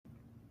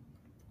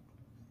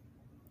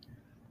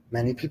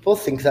Many people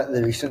think that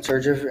the recent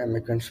surge of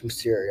immigrants from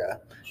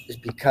Syria is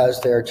because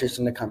they are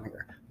choosing to come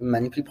here, but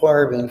many people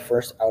are being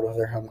forced out of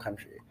their home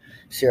country.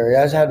 Syria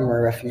has had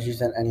more refugees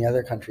than any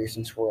other country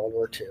since World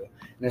War II,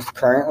 and is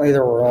currently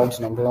the world's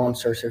 #1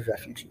 source of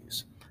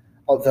refugees.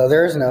 Although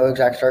there is no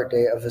exact start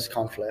date of this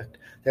conflict,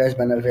 there has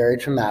been a very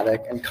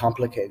traumatic and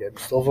complicated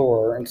civil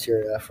war in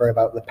Syria for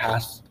about the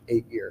past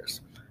 8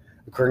 years.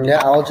 According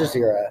to Al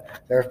Jazeera,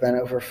 there have been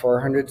over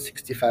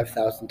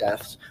 465,000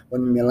 deaths,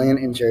 1 million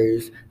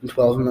injuries, and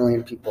 12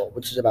 million people,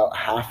 which is about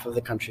half of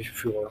the country's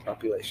full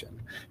population,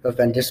 who have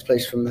been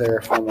displaced from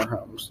their former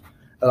homes.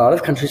 A lot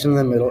of countries in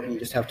the Middle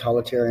East have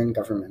totalitarian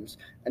governments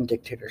and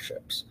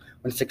dictatorships.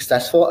 When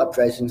successful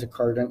uprisings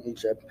occurred in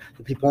Egypt,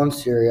 the people in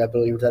Syria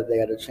believed that they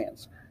had a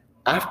chance.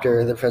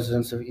 After the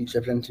presidents of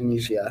Egypt and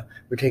Tunisia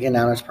were taken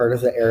down as part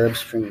of the Arab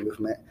Spring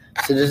movement,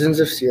 citizens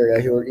of Syria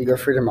who were eager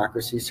for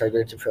democracy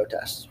started to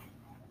protest.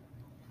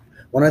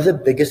 One of the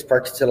biggest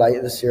sparks to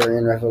light the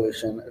Syrian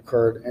revolution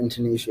occurred in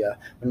Tunisia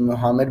when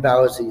Mohamed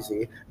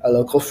Bouazizi, a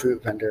local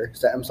fruit vendor,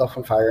 set himself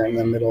on fire in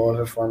the middle of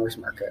a farmer's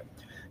market.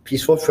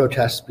 Peaceful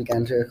protests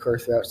began to occur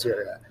throughout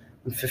Syria.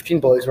 When 15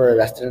 boys were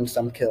arrested and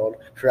some killed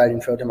for writing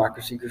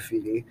pro-democracy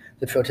graffiti,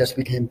 the protests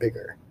became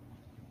bigger.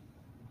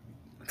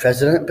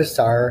 President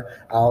Bashar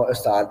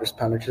al-Assad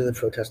responded to the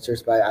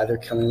protesters by either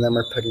killing them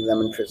or putting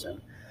them in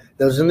prison.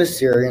 Those in the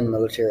Syrian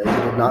military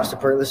who did not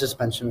support the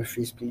suspension of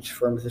free speech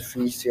formed the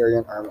Free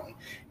Syrian Army,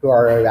 who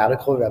are a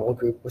radical rebel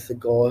group with the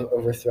goal of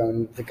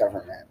overthrowing the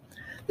government.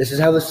 This is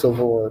how the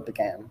civil war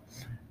began.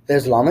 The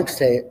Islamic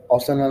State,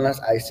 also known as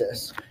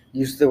ISIS,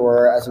 used the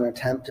war as an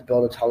attempt to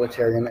build a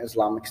totalitarian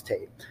Islamic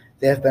state.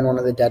 They have been one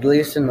of the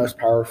deadliest and most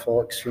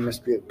powerful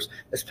extremist groups,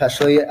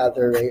 especially at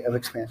their rate of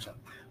expansion,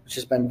 which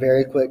has been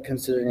very quick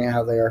considering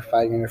how they are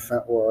fighting a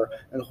front war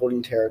and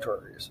holding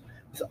territories.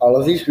 With all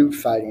of these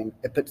groups fighting,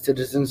 it puts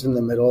citizens in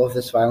the middle of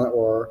this violent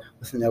war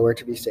with nowhere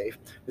to be safe,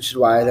 which is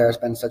why there has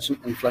been such an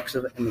influx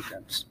of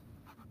immigrants.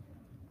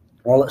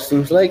 While it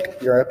seems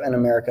like Europe and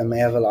America may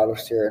have a lot of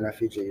Syrian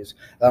refugees,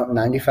 about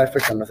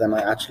 95% of them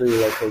are actually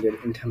located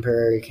in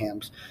temporary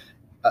camps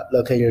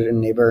located in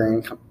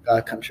neighboring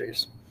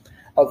countries.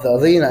 Although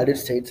the United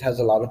States has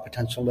a lot of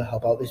potential to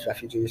help out these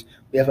refugees,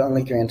 we have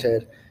only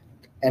granted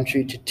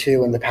entry to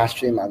 2 in the past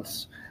 3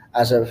 months,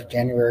 as of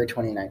January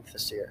 29th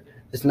this year.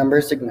 This number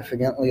is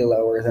significantly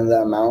lower than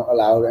the amount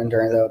allowed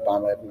during the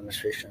Obama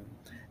administration.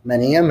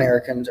 Many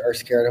Americans are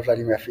scared of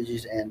letting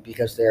refugees in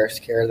because they are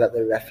scared that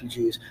the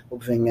refugees will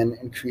bring in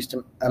increased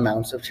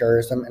amounts of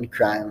terrorism and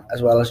crime,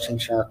 as well as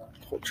changing our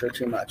culture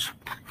too much.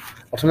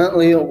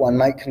 Ultimately, one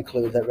might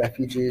conclude that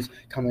refugees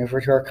coming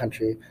over to our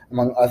country,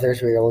 among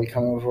others, rarely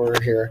come over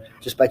here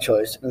just by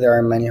choice, and there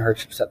are many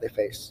hardships that they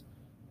face.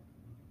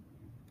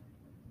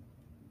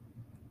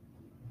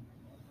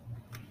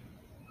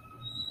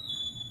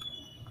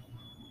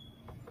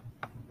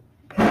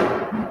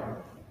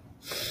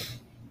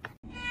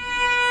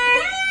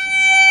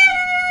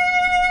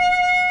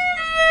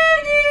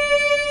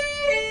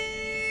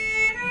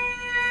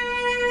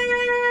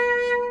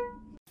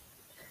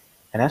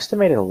 An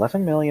estimated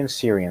 11 million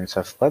Syrians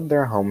have fled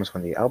their homes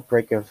when the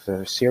outbreak of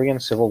the Syrian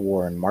civil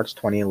war in March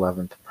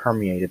 2011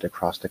 permeated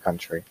across the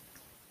country.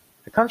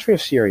 The country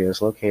of Syria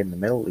is located in the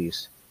Middle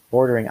East,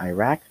 bordering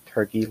Iraq,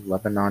 Turkey,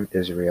 Lebanon,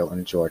 Israel,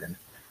 and Jordan,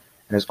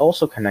 and is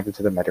also connected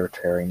to the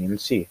Mediterranean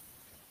Sea.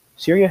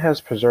 Syria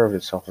has preserved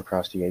itself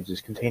across the ages,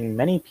 containing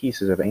many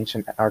pieces of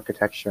ancient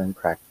architecture and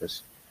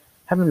practice,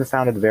 having been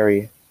found in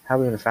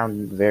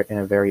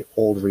a very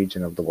old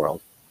region of the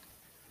world.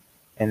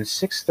 In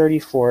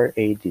 634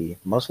 AD,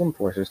 Muslim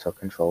forces took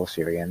control of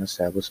Syria and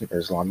established an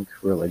Islamic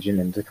religion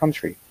in the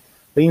country,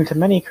 leading to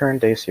many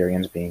current-day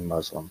Syrians being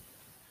Muslim.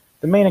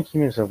 The main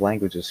accumulative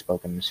languages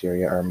spoken in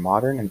Syria are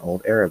Modern and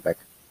Old Arabic,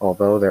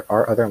 although there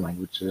are other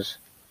languages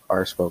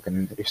are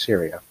spoken in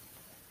Syria.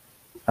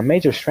 A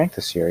major strength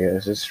of Syria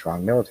is its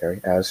strong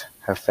military, as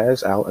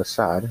Hafez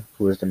al-Assad,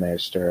 who was the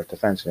Minister of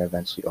Defense and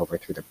eventually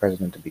overthrew the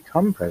president to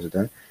become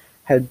president,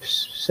 had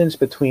since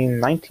between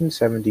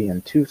 1970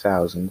 and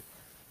 2000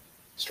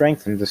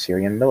 strengthened the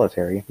Syrian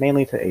military,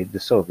 mainly to aid the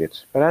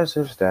Soviets, but as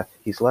of his death,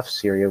 he's left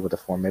Syria with a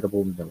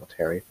formidable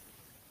military.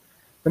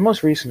 The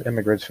most recent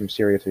immigrants from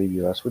Syria to the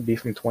U.S. would be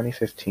from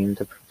 2015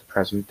 to the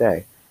present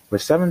day,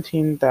 with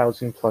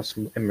 17,000 plus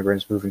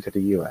immigrants moving to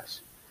the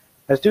U.S.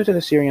 As due to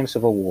the Syrian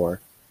civil war,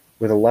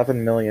 with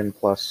 11 million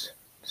plus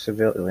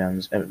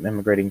civilians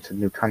immigrating to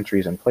new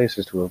countries and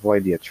places to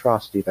avoid the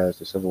atrocity that is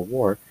the civil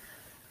war,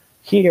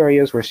 key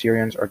areas where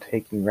Syrians are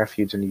taking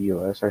refuge in the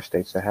U.S. are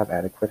states that have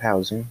adequate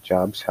housing,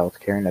 jobs,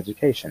 healthcare, and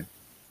education.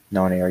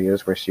 Known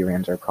areas where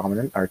Syrians are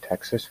prominent are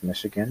Texas,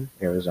 Michigan,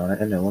 Arizona,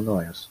 and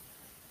Illinois.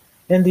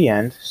 In the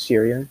end,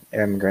 Syrians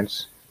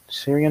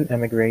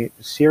immigrating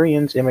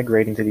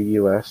to the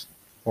U.S.,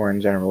 or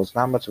in general, is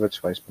not much of a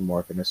choice but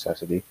more of a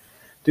necessity,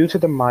 due to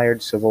the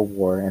mired civil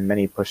war and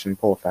many push and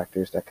pull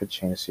factors that could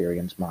change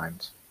Syrians'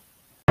 minds.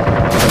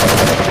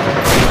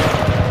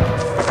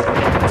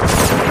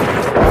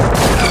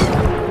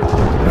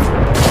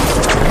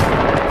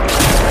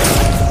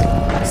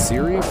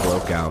 Syria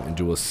broke out out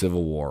into a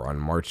civil war on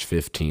March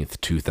 15,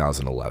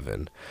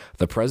 2011.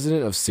 The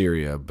president of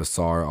Syria,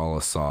 Bashar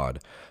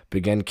al-Assad,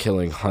 began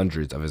killing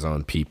hundreds of his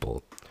own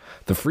people.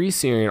 The Free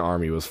Syrian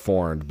Army was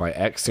formed by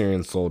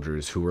ex-Syrian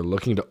soldiers who were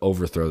looking to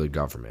overthrow the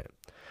government.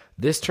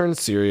 This turned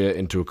Syria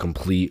into a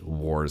complete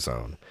war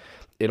zone.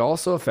 It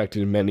also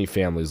affected many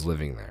families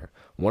living there.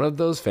 One of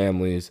those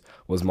families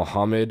was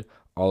Mohammed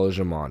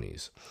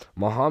al-Jamani's.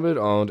 Mohammed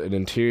owned an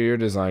interior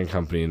design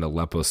company in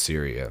Aleppo,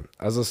 Syria.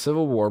 As the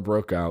civil war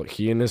broke out,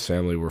 he and his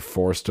family were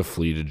forced to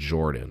flee to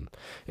Jordan.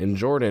 In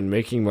Jordan,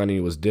 making money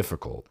was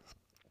difficult.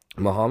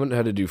 Mohammed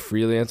had to do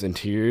freelance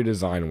interior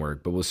design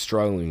work, but was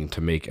struggling to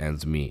make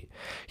ends meet.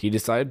 He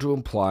decided to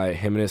apply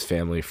him and his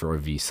family for a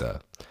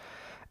visa.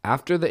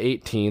 After the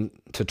 18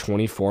 to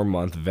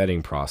 24-month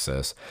vetting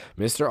process,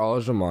 Mr.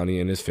 al-Jamani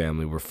and his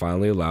family were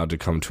finally allowed to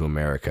come to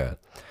America.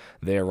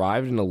 They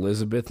arrived in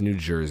Elizabeth, New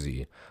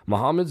Jersey.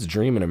 Mohammed's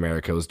dream in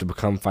America was to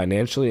become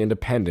financially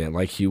independent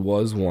like he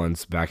was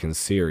once back in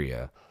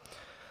Syria.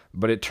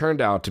 But it turned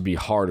out to be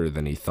harder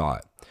than he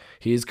thought.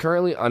 He is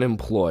currently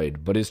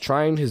unemployed, but is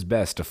trying his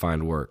best to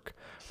find work.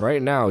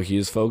 Right now, he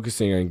is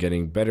focusing on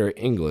getting better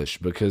English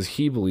because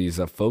he believes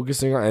that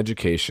focusing on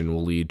education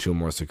will lead to a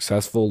more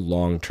successful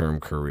long-term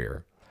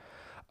career.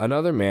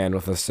 Another man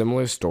with a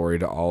similar story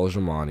to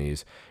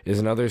al-Jamani's is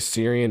another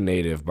Syrian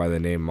native by the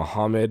name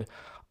Mohammed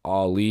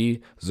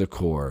Ali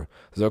Zakour.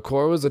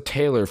 Zakour was a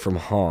tailor from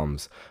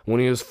Homs. When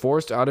he was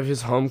forced out of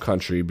his home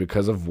country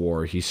because of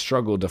war, he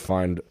struggled to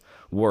find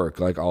work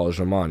like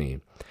al-Jamani.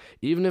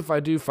 Even if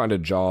I do find a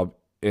job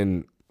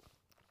in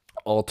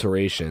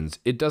alterations,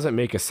 it doesn't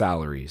make a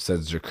salary, said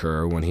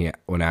Zakour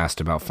when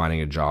asked about finding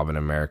a job in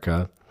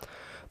America.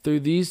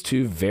 Through these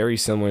two very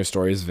similar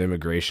stories of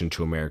immigration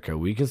to America,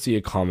 we can see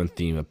a common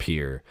theme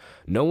appear.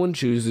 No one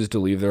chooses to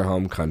leave their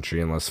home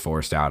country unless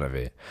forced out of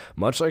it.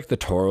 Much like the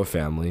Toro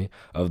family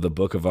of the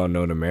Book of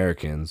Unknown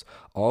Americans,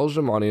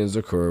 al-Jamani and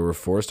Zakour were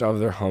forced out of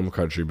their home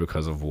country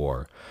because of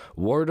war.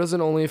 War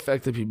doesn't only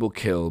affect the people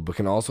killed, but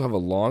can also have a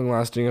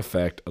long-lasting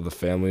effect of the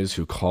families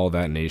who call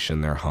that nation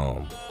their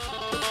home.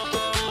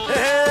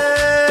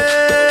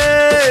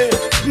 Hey,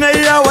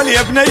 بنية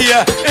واليا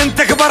بنية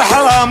انت كبر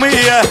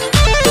حرامية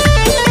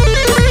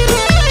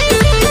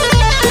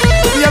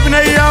يا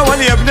بنية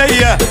واليا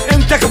بنية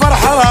انت كبر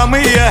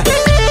حرامية.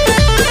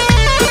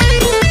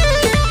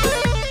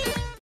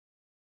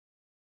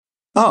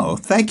 Oh,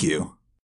 thank you.